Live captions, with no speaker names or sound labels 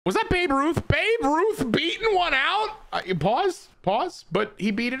Was that Babe Ruth? Babe Ruth beating one out? Pause, but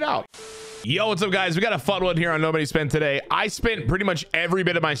he beat it out. Yo, what's up, guys? We got a fun one here on Nobody Spent today. I spent pretty much every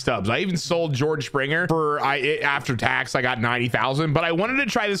bit of my stubs. I even sold George Springer for after tax. I got 90,000, but I wanted to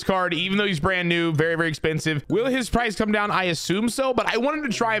try this card, even though he's brand new, very, very expensive. Will his price come down? I assume so, but I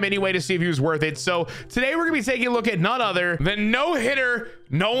wanted to try him anyway to see if he was worth it. So today we're gonna be taking a look at none other than no-hitter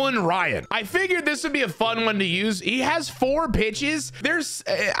Nolan Ryan. I figured this would be a fun one to use. He has 4 pitches. There's,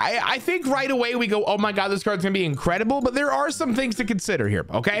 I think right away we go, oh my God, this card's gonna be incredible, but there are some things to consider here,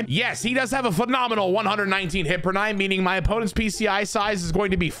 okay? Yes, he does have a phenomenal 119 hit per 9, meaning my opponent's PCI size is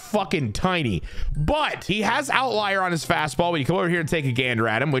going to be fucking tiny, but he has outlier on his fastball when you come over here and take a gander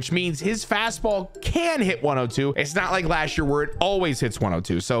at him, which means his fastball can hit 102. It's not like last year where it always hits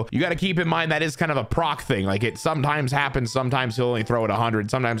 102. So you got to keep in mind that is kind of a proc thing. Like it sometimes happens. Sometimes he'll only throw it 100.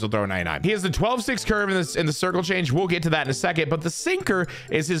 Sometimes he'll throw 99. He has the 12-6 curve in the circle change. We'll get to that in a second, but the sinker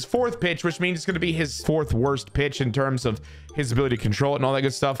is his 4th pitch, which means it's going to be his 4th worst pitch in terms of his ability to control it and all that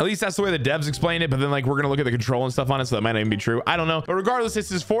good stuff. At least that's the way the devs explain it, but then like we're gonna look at the control and stuff on it, so that might not even be true. I don't know, but regardless, it's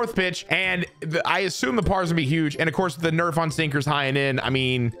his 4th pitch, and I assume the par is gonna be huge. And of course, the nerf on sinkers high and in, I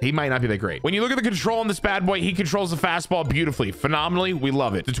mean, he might not be that great. When you look at the control on this bad boy, he controls the fastball beautifully, phenomenally. We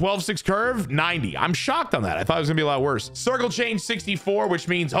love it. The 12-6 curve, 90. I'm shocked on that. I thought it was gonna be a lot worse. Circle change 64, which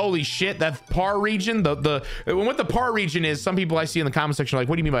means holy shit, that par region. What the par region is, some people I see in the comment section are like,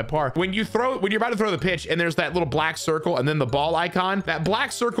 what do you mean by par? When you're about to throw the pitch, and there's that little black circle, and then the ball icon, that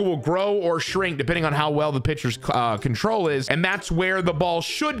black circle will grow or shrink depending on how well the pitcher's control is, and that's where the ball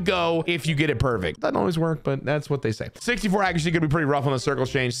should go if you get it perfect. Doesn't always work, but that's what they say. 64 accuracy could be pretty rough on the circle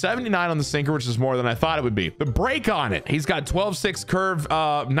change. 79 on the sinker, which is more than I thought it would be. The break on it, he's got 12-6 curve,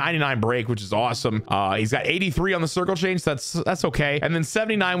 99 break, which is awesome. He's got 83 on the circle change, so that's okay, and then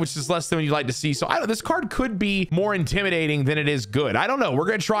 79, which is less than you'd like to see. So I don't, this card could be more intimidating than it is good. I don't know. We're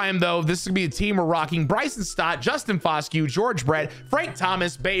gonna try him though. This is gonna be a team we're rocking. Bryson Stott, Justin Foscue, George Brett, Frank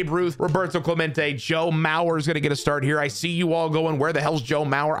Thomas, Babe Ruth, Roberto Clemente, Joe Mauer is going to get a start here. I see you all going, where the hell's Joe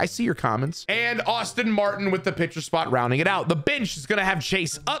Mauer? I see your comments. And Austin Martin with the pitcher spot rounding it out. The bench is going to have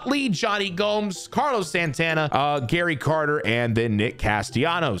Chase Utley, Johnny Gomes, Carlos Santana, Gary Carter, and then Nick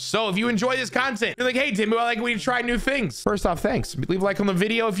Castellanos. So if you enjoy this content, you're like, hey, Tim, I like when you try new things. First off, thanks. Leave a like on the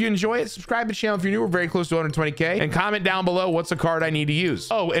video if you enjoy it. Subscribe to the channel if you're new. We're very close to 120K. And comment down below what's a card I need to use.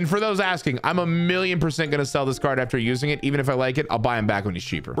 Oh, and for those asking, I'm 1,000,000% going to sell this card after using it. Even if I like it, I'll buy him back when he's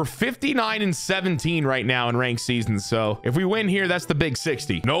cheaper. We're 59-17 right now in ranked seasons, so if we win here, that's the big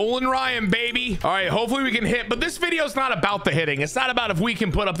 60. Nolan Ryan, baby. All right, hopefully we can hit, but this video is not about the hitting. It's not about if we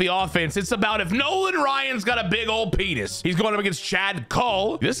can put up the offense. It's about if Nolan Ryan's got a big old penis. He's going up against Chad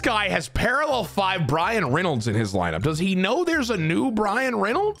Cull. This guy has parallel 5 Brian Reynolds in his lineup. Does he know there's a new Brian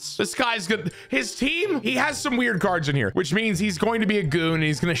Reynolds? This guy's good. His team, he has some weird cards in here, which means he's going to be a goon and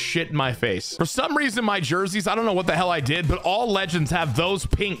he's going to shit in my face. For some reason, my jerseys, I don't know what the hell I did, but all legends have those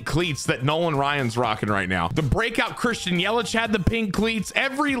pink cleats that Nolan Ryan's rocking right now. The breakout Christian Yelich had the pink cleats.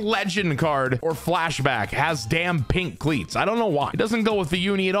 Every legend card or flashback has damn pink cleats. I don't know why. It doesn't go with the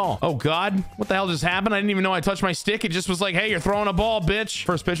uni at all. Oh God, what the hell just happened? I didn't even know I touched my stick. It just was like, hey, you're throwing a ball, bitch.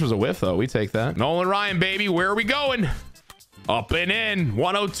 First pitch was a whiff though. We take that. Nolan Ryan, baby. Where are we going? Up and in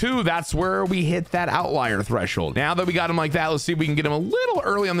 102. That's where we hit that outlier threshold. Now that we got him like that, let's see if we can get him a little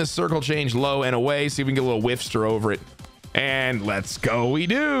early on this circle change, low and away. See if we can get a little whiffster over it. And let's go. We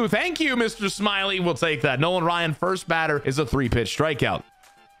do. Thank you, Mr. Smiley. We'll take that. Nolan Ryan, first batter, is a 3-pitch strikeout.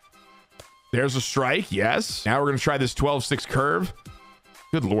 There's a strike. Yes. Now we're going to try this 12-6 curve.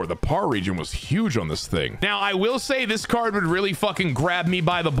 Good Lord, the par region was huge on this thing. Now, I will say this card would really fucking grab me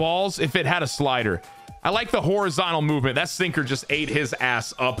by the balls if it had a slider. I like the horizontal movement. That sinker just ate his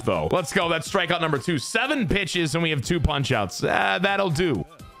ass up, though. Let's go. That's strikeout number 2. 7 pitches, and we have 2 punch-outs. That'll do.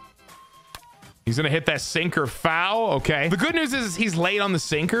 He's going to hit that sinker foul. Okay. The good news is he's late on the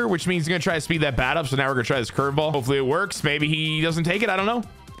sinker, which means he's going to try to speed that bat up. So now we're going to try this curveball. Hopefully it works. Maybe he doesn't take it. I don't know.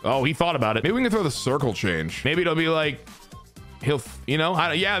 Oh, he thought about it. Maybe we can throw the circle change. Maybe it'll be like, he'll, you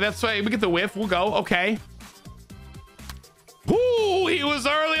know, yeah, that's why we get the whiff. We'll go. Okay. Ooh, he was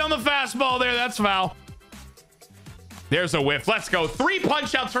early on the fastball there. That's foul. There's a whiff. Let's go. 3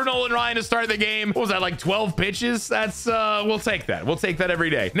 punch outs for Nolan Ryan to start the game. What was that, like 12 pitches? That's we'll take that. We'll take that every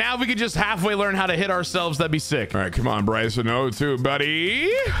day. Now if we could just halfway learn how to hit ourselves, that'd be sick. All right, come on, Bryson. 0-2,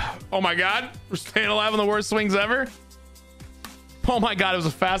 buddy. Oh my God, we're staying alive on the worst swings ever. Oh my God, it was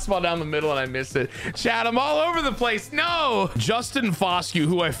a fastball down the middle and I missed it. Chat, I'm all over the place. No. Justin Foscue,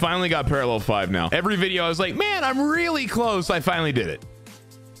 who I finally got parallel 5 now. Every video I was like, man, I'm really close. I finally did it.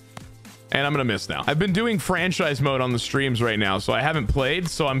 And I'm gonna miss now. I've been doing franchise mode on the streams right now, so I haven't played,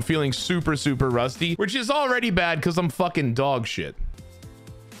 so I'm feeling super, super rusty, which is already bad because I'm fucking dog shit.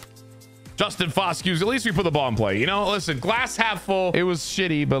 Justin Foskew's. At least we put the ball in play. You know, listen, glass half full. It was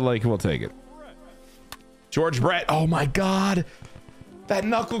shitty, but like, we'll take it. George Brett. Oh my God. That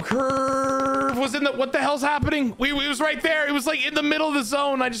knuckle curve was in the, what the hell's happening? It was right there. It was like in the middle of the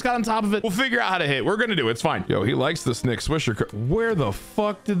zone. I just got on top of it. We'll figure out how to hit. We're going to do it. It's fine. Yo, he likes this Nick Swisher. Where the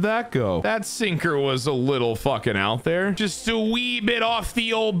fuck did that go? That sinker was a little fucking out there. Just a wee bit off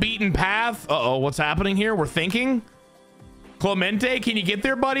the old beaten path. Uh-oh, what's happening here? We're thinking. Clemente, can you get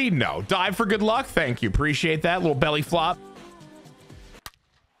there, buddy? No. Dive for good luck. Thank you. Appreciate that. Little belly flop.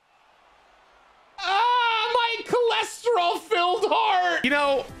 Cholesterol-filled heart. You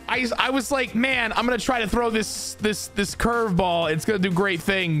know, I was like, man, I'm gonna try to throw this curveball. It's gonna do great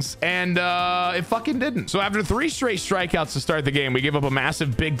things, and it fucking didn't. So after 3 straight strikeouts to start the game, we give up a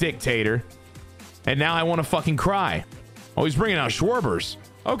massive big dictator, and now I want to fucking cry. Oh, he's bringing out Schwarbers.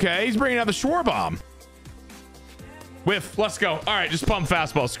 Okay, he's bringing out the Schwarbomb. Whiff. Let's go. All right, just pump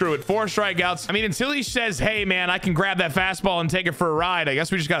fastball. Screw it. 4 strikeouts. I mean, until he says, hey, man, I can grab that fastball and take it for a ride, I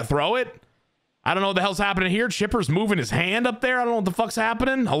guess we just gotta throw it. I don't know what the hell's happening here. Chipper's moving his hand up there. I don't know what the fuck's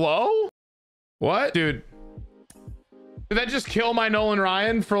happening. Hello? What? Dude. Did that just kill my Nolan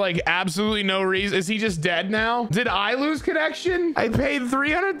Ryan for like absolutely no reason? Is he just dead now? Did I lose connection? I paid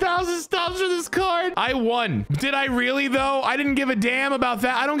 300,000 stubs for this card. I won. Did I really though? I didn't give a damn about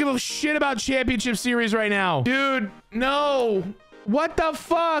that. I don't give a shit about championship series right now. Dude, no. What the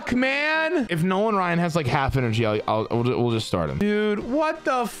fuck, man? If Nolan Ryan has like half energy, we'll just start him. Dude, what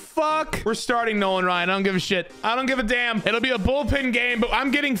the fuck? We're starting Nolan Ryan. I don't give a shit. I don't give a damn. It'll be a bullpen game, but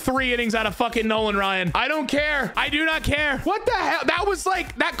I'm getting 3 innings out of fucking Nolan Ryan. I don't care. I do not care. What the hell? That was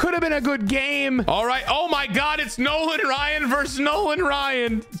like, that could have been a good game. All right. Oh my God. It's Nolan Ryan versus Nolan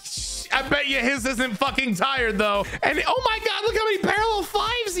Ryan. I bet you his isn't fucking tired though. And oh my God, look how many parallel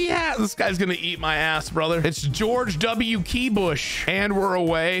 5s he has. This guy's gonna eat my ass, brother. It's George W. Keybush, and we're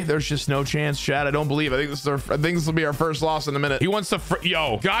away. There's just no chance, Chad. I don't believe. I think this will be our first loss in a minute. He wants to.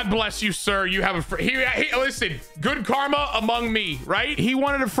 Yo, God bless you, sir. You have a. Listen, good karma among me, right? He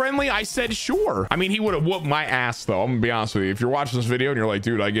wanted a friendly. I said sure. I mean, he would have whooped my ass though. I'm gonna be honest with you. If you're watching this video and you're like,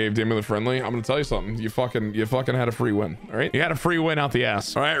 dude, I gave Dimmu the friendly, I'm gonna tell you something. You fucking had a free win. All right, you had a free win out the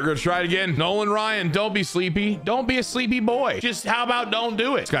ass. All right, we're gonna try again. Nolan Ryan, don't be sleepy. Don't be a sleepy boy. Just how about don't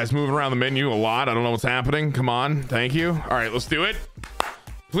do it? This guy's moving around the menu a lot. I don't know what's happening. Come on. Thank you. All right, let's do it.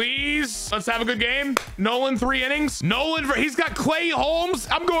 Please. Let's have a good game. Nolan, 3 innings. Nolan, he's got Clay Holmes.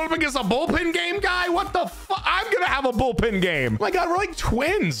 I'm going up against a bullpen game guy. What the fuck? I'm going to have a bullpen game. Oh my God, we're like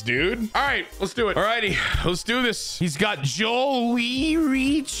twins, dude. All right, let's do it. All righty, let's do this. He's got Jolie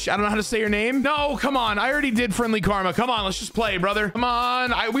Reach. I don't know how to say your name. No, come on. I already did friendly karma. Come on, let's just play, brother. Come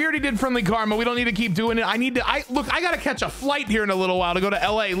on. We already did friendly karma. We don't need to keep doing it. Look, I got to catch a flight here in a little while to go to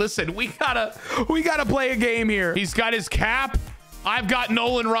LA. Listen, we gotta play a game here. He's got his cap. I've got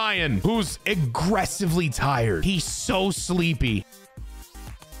Nolan Ryan, who's aggressively tired. He's so sleepy.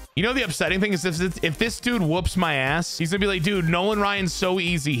 You know, the upsetting thing is if this dude whoops my ass, he's gonna be like, dude, Nolan Ryan's so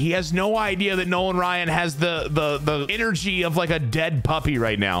easy. He has no idea that Nolan Ryan has the energy of like a dead puppy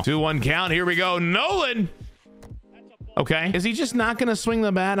right now. 2-1 count. Here we go. Nolan. Okay. Is he just not gonna swing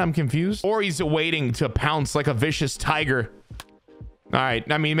the bat? I'm confused. Or he's waiting to pounce like a vicious tiger. All right.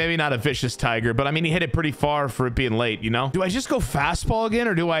 I mean, maybe not a vicious tiger, but I mean, he hit it pretty far for it being late, you know? Do I just go fastball again,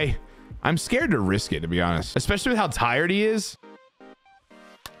 or do I'm scared to risk it, to be honest, especially with how tired he is.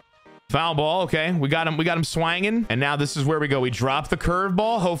 Foul ball. Okay. We got him swanging. And now this is where we go. We drop the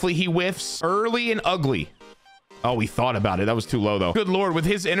curveball. Hopefully he whiffs early and ugly. Oh, we thought about it. That was too low though. Good Lord. With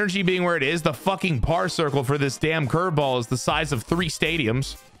his energy being where it is, the fucking par circle for this damn curveball is the size of 3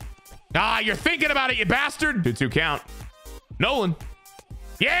 stadiums. Ah, you're thinking about it, you bastard. 2-2 count. Nolan.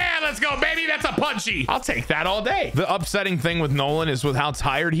 Yeah, let's go, baby. That's a punchy. I'll take that all day. The upsetting thing with Nolan is with how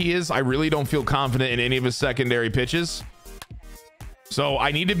tired he is. I really don't feel confident in any of his secondary pitches. So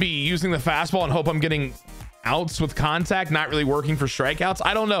I need to be using the fastball and hope I'm getting outs with contact, not really working for strikeouts.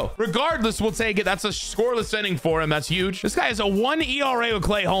 I don't know. Regardless, we'll take it. That's a scoreless inning for him. That's huge. This guy has a 1 ERA with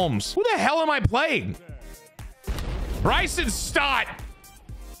Clay Holmes. Who the hell am I playing? Bryson Stott.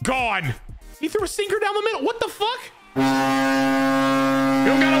 Gone. He threw a sinker down the middle. What the fuck? You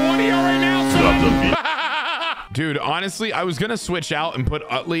got a 1 ERA now, son. Dude, honestly, I was gonna switch out and put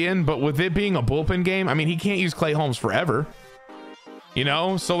Utley in, but with it being a bullpen game, I mean, he can't use Clay Holmes forever, you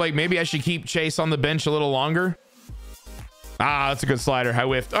know? So like, maybe I should keep Chase on the bench a little longer. Ah, that's a good slider. I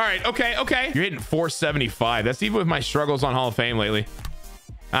whiffed. All right, okay. You're hitting 475. That's even with my struggles on Hall of Fame lately.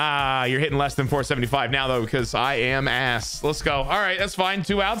 Ah, you're hitting less than 475 now though, because I am ass. Let's go. All right, that's fine.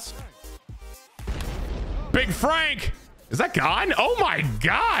 2 outs. Big Frank. Is that gone? Oh my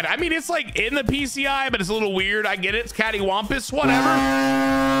God. I mean, it's like in the PCI, but it's a little weird. I get it. It's cattywampus, whatever.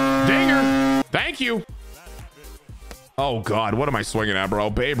 Dinger. Thank you. Oh God, what am I swinging at, bro?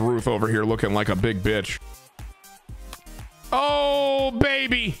 Babe Ruth over here looking like a big bitch. Oh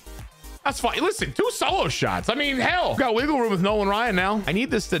baby, that's fine. Listen, 2 solo shots. I mean, hell, got wiggle room with Nolan Ryan now. I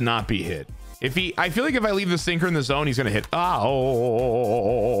need this to not be hit. I feel like if I leave the sinker in the zone, he's gonna hit. Oh,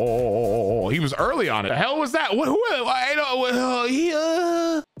 he was early on it. The hell was that? What? Who? I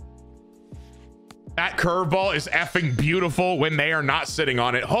don't. That curveball is effing beautiful when they are not sitting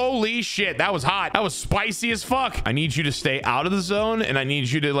on it. Holy shit, that was hot. That was spicy as fuck. I need you to stay out of the zone, and I need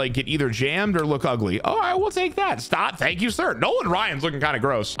you to like get either jammed or look ugly. All right, we'll take that. Stop. Thank you, sir. Nolan Ryan's looking kind of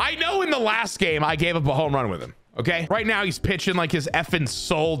gross. I know in the last game I gave up a home run with him. Okay, right now he's pitching like his effing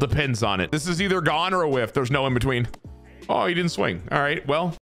soul depends on it. This is either gone or a whiff. There's no in between. Oh, he didn't swing. All right,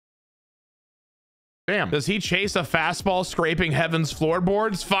 well. Damn. Does he chase a fastball scraping heaven's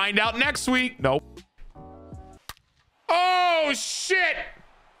floorboards? Find out next week. Nope. Oh shit.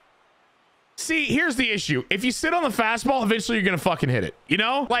 See, here's the issue. If you sit on the fastball, eventually you're gonna fucking hit it. You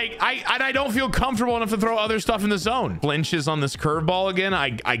know, like I don't feel comfortable enough to throw other stuff in the zone. Flinches on this curveball again.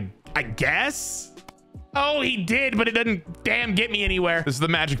 I guess. Oh, he did, but it doesn't damn get me anywhere. This is the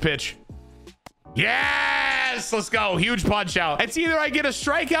magic pitch. Yes, let's go. Huge punch out. It's either I get a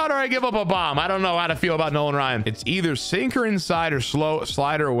strikeout or I give up a bomb. I don't know how to feel about Nolan Ryan. It's either sinker inside or slow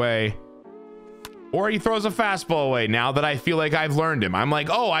slider away, or he throws a fastball away. Now that I feel like I've learned him, I'm like,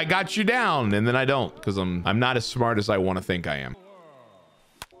 oh, I got you down, and then I don't, because I'm not as smart as I want to think I am.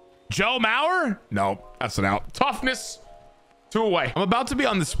 Joe Mauer? No, that's an out. Toughness. 2 away. I'm about to be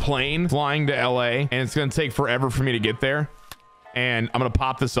on this plane flying to LA, and it's gonna take forever for me to get there. And I'm gonna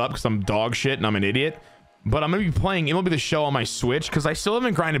pop this up because I'm dog shit and I'm an idiot. But I'm gonna be playing MLB The Show on my Switch because I still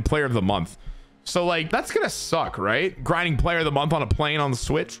haven't grinded Player of the Month. So like, that's gonna suck, right? Grinding Player of the Month on a plane on the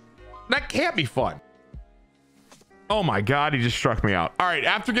Switch. That can't be fun. Oh my God, he just struck me out. All right,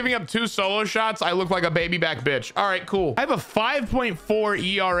 after giving up 2 solo shots, I look like a baby back bitch. All right, cool. I have a 5.4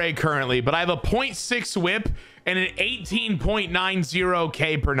 ERA currently, but I have a 0.6 whip and an 18.90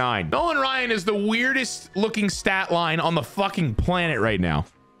 K per 9. Nolan Ryan is the weirdest looking stat line on the fucking planet right now.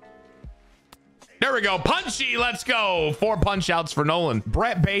 There we go. Punchy. Let's go. 4 punch outs for Nolan.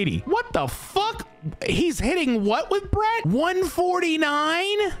 Brett Beatty. What the fuck? He's hitting what with Brett?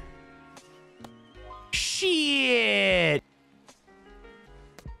 149? Shit.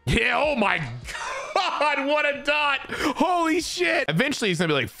 Yeah, oh my God, what a dot. Holy shit. Eventually he's gonna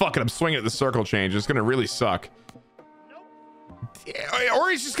be like, fuck it, I'm swinging at the circle change. It's gonna really suck. Or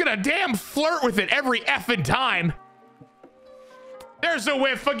he's just gonna damn flirt with it every effing time. There's a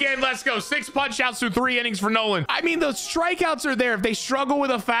whiff again. Let's go. 6 punch outs through 3 innings for Nolan. I mean, those strikeouts are there. If they struggle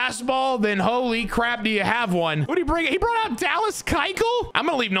with a fastball, then holy crap, do you have one? What did he bring? He brought out Dallas Keuchel? I'm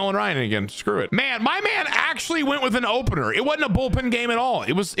gonna leave Nolan Ryan again. Screw it. Man, my man actually went with an opener. It wasn't a bullpen game at all.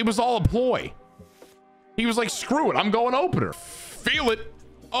 It was all a ploy. He was like, screw it, I'm going opener. Feel it.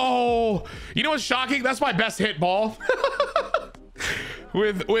 Oh, you know what's shocking? That's my best hit ball.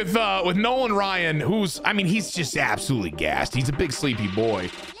 with Nolan Ryan, who's, I mean, he's just absolutely gassed. He's a big sleepy boy.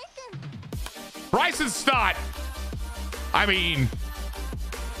 Bryson Stott. I mean,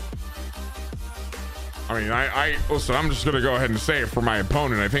 listen, I'm just gonna go ahead and say it for my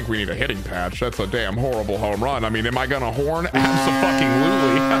opponent. I think we need a hitting patch. That's a damn horrible home run. I mean, am I gonna horn?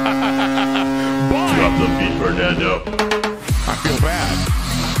 Abso-fucking-lutely. Bye. Drop the beat, Fernando. I feel bad.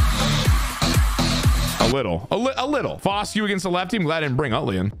 A little. Foss, you against the lefty. I'm glad I didn't bring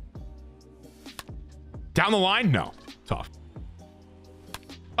Utley in. Down the line? No. Tough.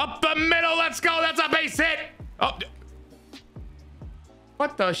 Up the middle. Let's go. That's a base hit. Oh.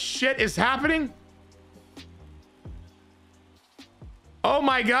 What the shit is happening? Oh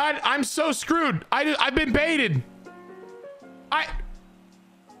my God. I'm so screwed. I've been baited.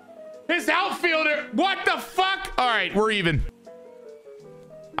 His outfielder. What the fuck? All right. We're even.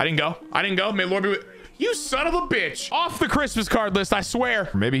 I didn't go. May Lord be with you, son of a bitch. Off the Christmas card list, I swear.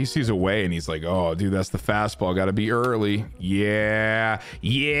 Maybe he sees a way and he's like, oh, dude, that's the fastball. Got to be early. Yeah,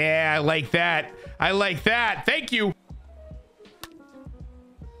 I like that. Thank you.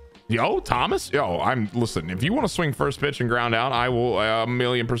 Yo, Thomas. Yo, listen, if you want to swing first pitch and ground out, I will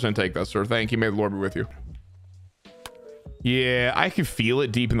 1,000,000% take that, sir. Thank you. May the Lord be with you. Yeah, I can feel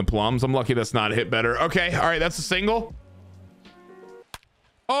it deep in the plums. I'm lucky that's not a hit better. Okay, all right, that's a single.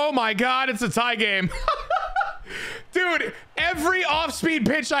 Oh my God, it's a tie game. Dude, every off-speed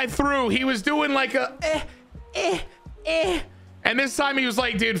pitch I threw, he was doing like a and this time he was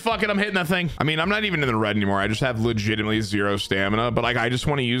like, dude, fuck it, I'm hitting that thing. I mean, I'm not even in the red anymore. I just have legitimately 0 stamina, but like, I just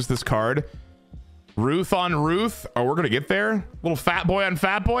want to use this card. Ruth on Ruth. Oh, we're gonna get there. Little fat boy on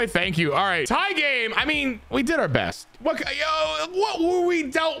fat boy. Thank you. All right, tie game. I mean, we did our best. What were we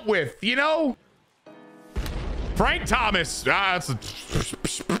dealt with, you know? Frank Thomas. Ah, that's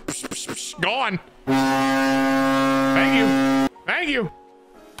gone. Thank you. Thank you.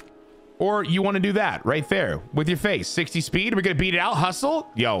 Or you want to do that right there with your face. 60 speed. We're going to beat it out. Hustle.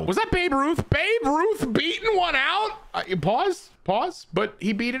 Yo, was that Babe Ruth? Babe Ruth beating one out? Pause. But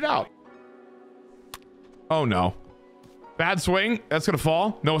he beat it out. Oh, no. Bad swing. That's going to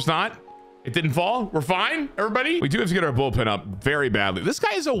fall. No, it's not. It didn't fall. We're fine, everybody. We do have to get our bullpen up very badly. This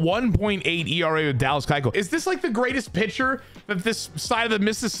guy is a 1.8 ERA with Dallas Keuchel. Is this like the greatest pitcher that this side of the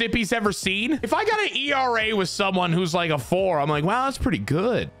Mississippi's ever seen? If I got an ERA with someone who's like a 4, I'm like, wow, that's pretty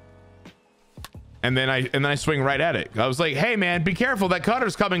good. And then I swing right at it. I was like, hey man, be careful, that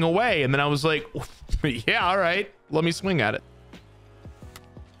cutter's coming away. And then I was like, yeah, all right, let me swing at it.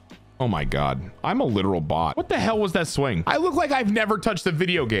 Oh my God, I'm a literal bot. What the hell was that swing? I look like I've never touched a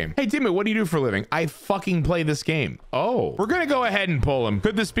video game. Hey Dimmu, what do you do for a living? I fucking play this game. Oh, we're gonna go ahead and pull him.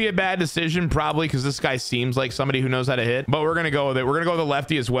 Could this be a bad decision? Probably, because this guy seems like somebody who knows how to hit, but we're gonna go with it. We're gonna go with the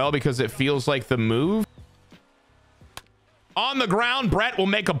lefty as well because it feels like the move. On the ground, Brett will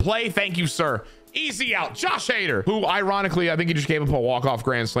make a play. Thank you, sir. Easy out. Josh Hader, who ironically, I think he just gave up a walk-off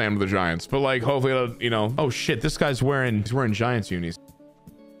grand slam to the Giants, but like hopefully it'll, you know, oh shit, this guy's wearing Giants unis.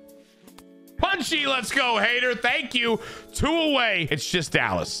 Punchy, let's go, Hader. Thank you. 2 away. It's just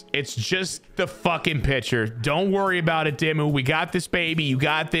Dallas. It's just the fucking pitcher. Don't worry about it, Dimmu. We got this, baby. You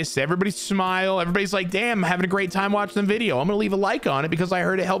got this. Everybody smile. Everybody's like, damn, I'm having a great time watching the video. I'm gonna leave a like on it because I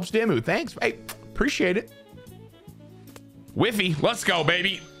heard it helps Dimmu. Thanks. Hey, appreciate it. Whiffy. Let's go,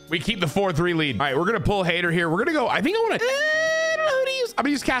 baby. We keep the 4-3 lead. All right, we're gonna pull Hader here. We're gonna go. I think I want to. I don't know who to use. I'm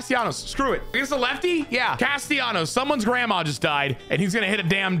gonna use Castellanos. Screw it. Against the lefty? Yeah. Castellanos. Someone's grandma just died, and he's gonna hit a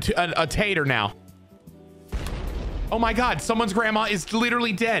damn a tater now. Oh my God! Someone's grandma is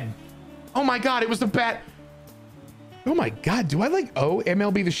literally dead. Oh my God! It was the bat. Oh my God! Do I like owe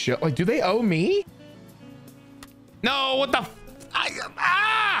MLB the show? Like, do they owe me? No. What the?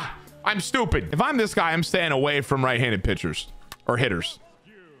 I'm stupid. If I'm this guy, I'm staying away from right-handed pitchers or hitters.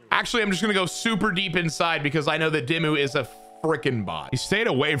 Actually, I'm just gonna go super deep inside because I know that Dimmu is a freaking bot. He stayed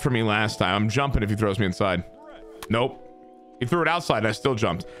away from me last time. I'm jumping if he throws me inside. Nope. He threw it outside and I still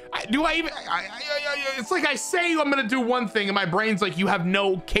jumped. It's like I say I'm gonna do one thing and my brain's like, you have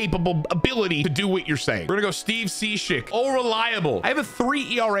no capable ability to do what you're saying. We're gonna go Steve Cishek. Oh, reliable. I have a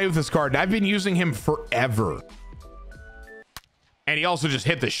 3 ERA with this card and I've been using him forever. And he also just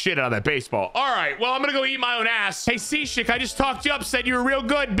hit the shit out of that baseball. All right, well, I'm gonna go eat my own ass. Hey, Cishek, I just talked you up, said you were real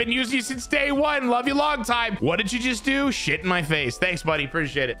good. Been using you since day 1. Love you long time. What did you just do? Shit in my face. Thanks, buddy.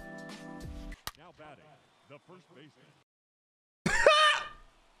 Appreciate it. Now batting, the first baseman.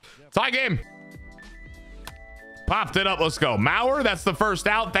 Tie game. Popped it up. Let's go. Mauer, that's the first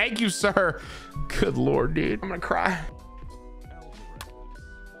out. Thank you, sir. Good Lord, dude. I'm gonna cry.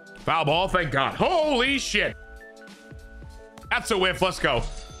 Foul ball, thank God. Holy shit. That's a whiff. Let's go.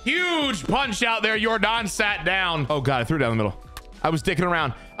 Huge punch out there. Jordan sat down. Oh God, I threw it down the middle. I was dicking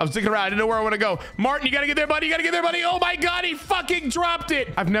around. I didn't know where I want to go. Martin, you gotta get there, buddy. You gotta get there, buddy. Oh my God, he fucking dropped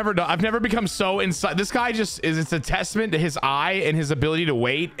it. I've never become so inside. This guy just is, it's a testament to his eye and his ability to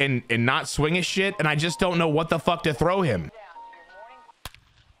wait and not swing his shit. And I just don't know what the fuck to throw him.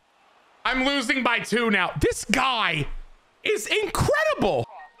 I'm losing by 2 now. This guy is incredible.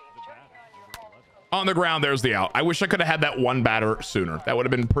 On the ground, there's the out. I wish I could have had that 1 batter sooner. That would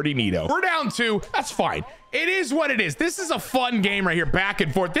have been pretty neato. We're down 2. That's fine. It is what it is. This is a fun game right here, back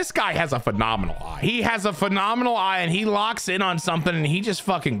and forth. This guy has a phenomenal eye. He has a phenomenal eye, and he locks in on something, and he just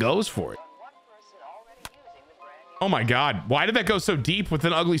fucking goes for it. Oh my God. Why did that go so deep with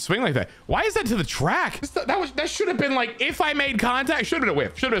an ugly swing like that? Why is that to the track? That should have been like, if I made contact, should have been a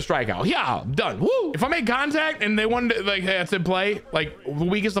whiff. Should have been a strikeout. Yeah, done. Woo. If I made contact and they wanted to, like, hey, that's in play, like the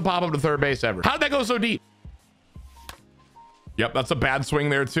weakest to pop up to third base ever. How did that go so deep? Yep, that's a bad swing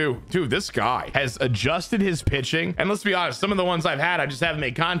there too. Dude, this guy has adjusted his pitching. And let's be honest, some of the ones I've had, I just haven't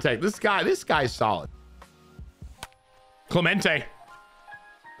made contact. This guy's solid. Clemente.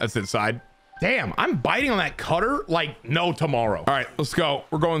 That's inside. Damn, I'm biting on that cutter like no tomorrow. All right, let's go.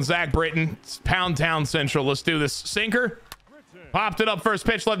 We're going Zach Britton. It's Pound Town Central. Let's do this. Sinker. Popped it up first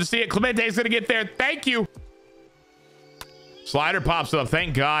pitch. Love to see it. Clemente's going to get there. Thank you. Slider pops it up.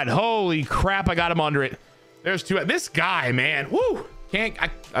 Thank God. Holy crap, I got him under it. There's 2. This guy, man. Woo.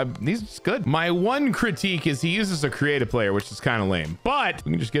 He's good. My one critique is he uses a creative player, which is kind of lame. But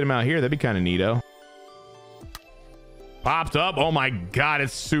we can just get him out here. That'd be kind of neato. Popped up. Oh my God,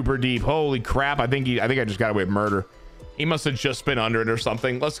 it's super deep. Holy crap. I think I just got away with murder. He must have just been under it or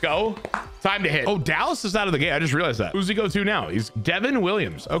something. Let's go. Time to hit. Oh, Dallas is out of the game. I just realized that. Who's he go to now? He's Devin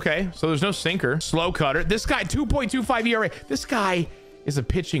Williams. Okay, so there's no sinker. Slow cutter. This guy, 2.25 ERA. This guy is a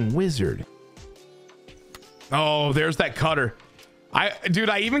pitching wizard. Oh, there's that cutter. Dude,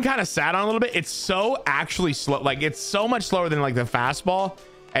 I even kind of sat on a little bit. It's so actually slow. Like, it's so much slower than like the fastball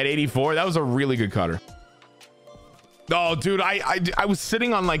at 84. That was a really good cutter. Oh, dude, I was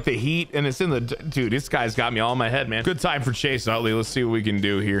sitting on like the heat and it's in the, dude, this guy's got me all in my head, man. Good time for Chase Utley. Let's see what we can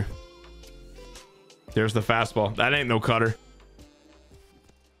do here. There's the fastball. That ain't no cutter.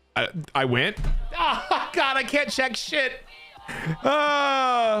 I went. Oh, God, I can't check shit.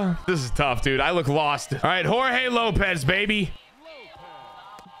 This is tough, dude. I look lost. All right, Jorge Lopez, baby.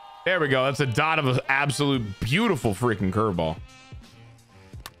 There we go. That's a dot of an absolute beautiful freaking curveball.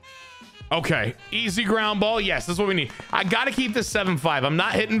 Okay, easy ground ball. Yes, that's what we need. I got to keep this 7-5. I'm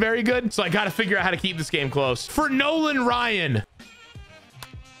not hitting very good, so I got to figure out how to keep this game close. For Nolan Ryan.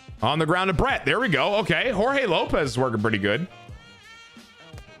 On the ground to Brett. There we go. Okay, Jorge Lopez is working pretty good.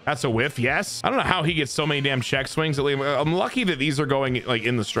 That's a whiff, yes. I don't know how he gets so many damn check swings. I'm lucky that these are going like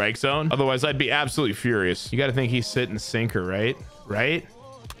in the strike zone. Otherwise, I'd be absolutely furious. You got to think he's sitting sinker, right? Right?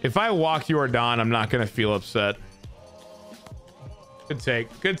 If I walk Jordan, I'm not going to feel upset. Good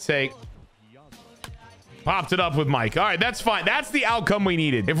take. Good take. Popped it up with Mike. All right, that's fine. That's the outcome we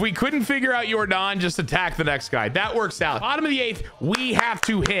needed. If we couldn't figure out Jordan, just attack the next guy. That works out. Bottom of the 8th, we have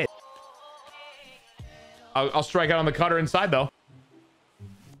to hit. I'll strike out on the cutter inside, though.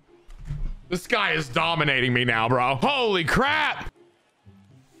 This guy is dominating me now, bro. Holy crap.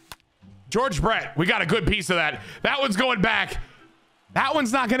 George Brett, we got a good piece of that. That one's going back. That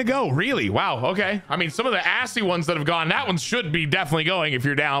one's not going to go. Really? Wow. Okay. I mean, some of the assy ones that have gone, that one should be definitely going if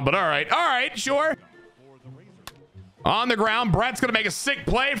you're down, but all right. All right. Sure. On the ground. Brett's going to make a sick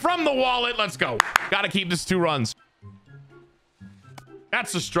play from the wallet. Let's go. Got to keep this 2 runs.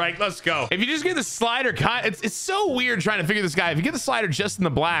 That's a strike. Let's go. If you just get the slider, it's so weird trying to figure this guy. If you get the slider just in the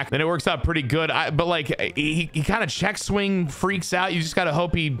black, then it works out pretty good. But like he kind of check swing freaks out. You just got to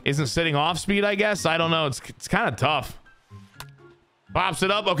hope he isn't sitting off speed, I guess. I don't know. It's kind of tough. Pops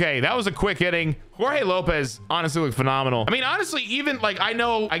it up. Okay, that was a quick inning. Jorge Lopez honestly looked phenomenal. I mean, honestly, even like I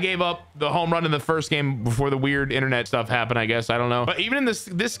know I gave up the home run in the first game before the weird internet stuff happened, I guess. I don't know. But even in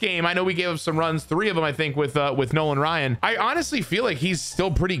this game, I know we gave up some runs, 3 of them, I think, with Nolan Ryan. I honestly feel like he's still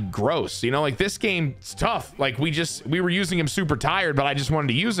pretty gross. You know, like this game's tough. Like we were using him super tired, but I just wanted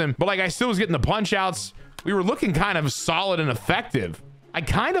to use him. But like I still was getting the punch outs. We were looking kind of solid and effective. I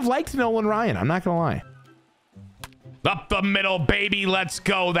kind of liked Nolan Ryan. I'm not gonna lie. Up the middle, baby. Let's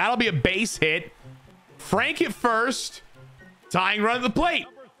go. That'll be a base hit. Frank at first. Tying run at the plate.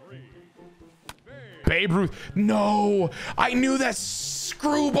 Babe Ruth. No. I knew that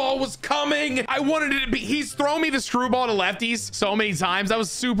screwball was coming. I wanted it to be. He's thrown me the screwball to lefties so many times. That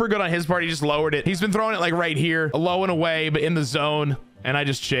was super good on his part. He just lowered it. He's been throwing it like right here. Low and away, but in the zone. And I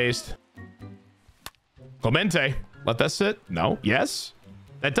just chased. Clemente. Let that sit. No. Yes.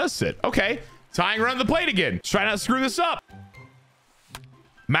 That does sit. Okay. Tying around the plate again. Let's try not to screw this up.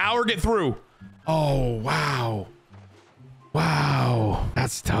 Mauer get through. Oh, wow. Wow.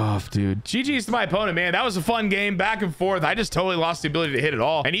 That's tough, dude. GG's to my opponent, man. That was a fun game, back and forth. I just totally lost the ability to hit at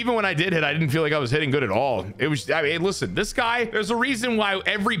all. And even when I did hit, I didn't feel like I was hitting good at all. It was, I mean, listen, this guy, there's a reason why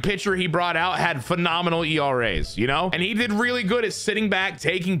every pitcher he brought out had phenomenal ERAs, you know? And he did really good at sitting back,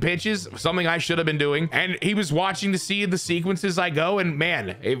 taking pitches, something I should have been doing. And he was watching to see the sequences I go. And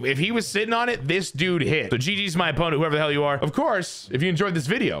man, if he was sitting on it, this dude hit. So GG's to my opponent, whoever the hell you are. Of course, if you enjoyed this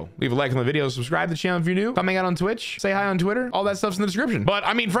video, leave a like on the video, subscribe to the channel if you're new, coming out on Twitch, say hi on Twitter, all that stuff's in the description. But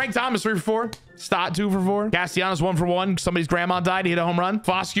I mean, Frank Thomas 3 for 4, Stott 2 for 4, Castellanos 1 for 1. Somebody's grandma died. He hit a home run.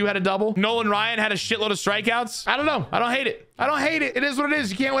 Foscue had a double. Nolan Ryan had a shitload of strikeouts. I don't know. I don't hate it. I don't hate it. It is what it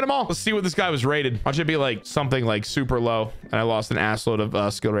is. You can't win them all. Let's see what this guy was rated. Watch it be like something like super low. And I lost an assload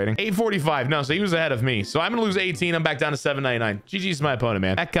of skill rating. 845. No, so he was ahead of me. So I'm going to lose 18. I'm back down to 799. GG's to my opponent,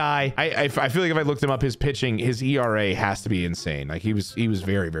 man. That guy, I feel like if I looked him up, his pitching, his ERA has to be insane. Like he was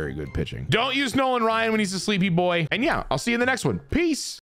very, very good pitching. Don't use Nolan Ryan when he's a sleepy boy. And yeah, I'll see you in the next one. Peace.